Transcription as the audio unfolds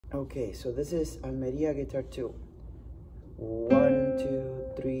Okay, so this is Almería guitar 2. 1,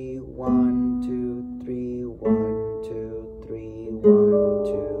 2, 3, 1, 2, 3, 1, 2, 3, 1,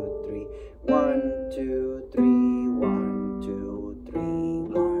 2, 3, 1, 2, 3, 1, 2, 3,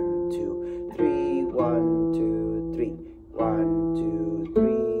 1, 2, 3, 1, 2, 3, 1, 2, 3,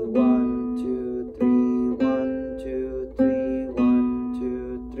 1, 2, 3, 1, 2,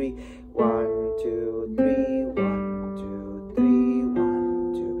 3, 1, 2, 3, 1, 2, 3, 1, 2, 3, 1,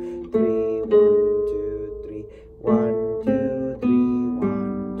 2, 3, 1, 2, 3, 1.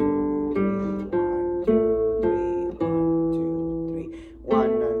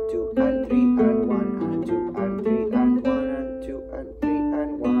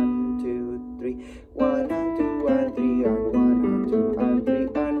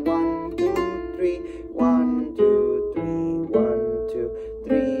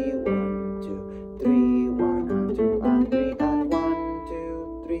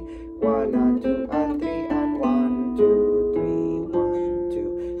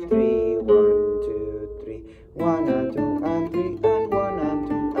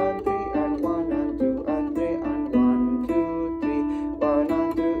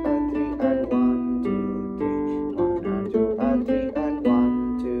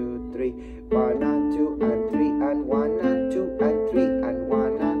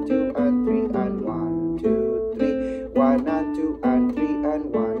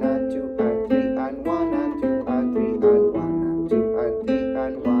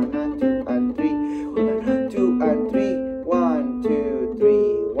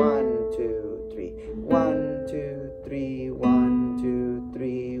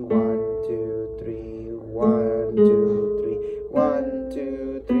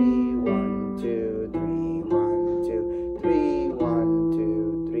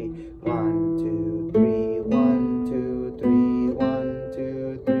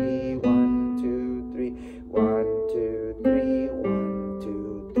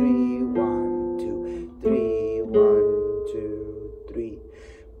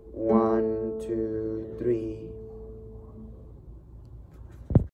 One, two, three.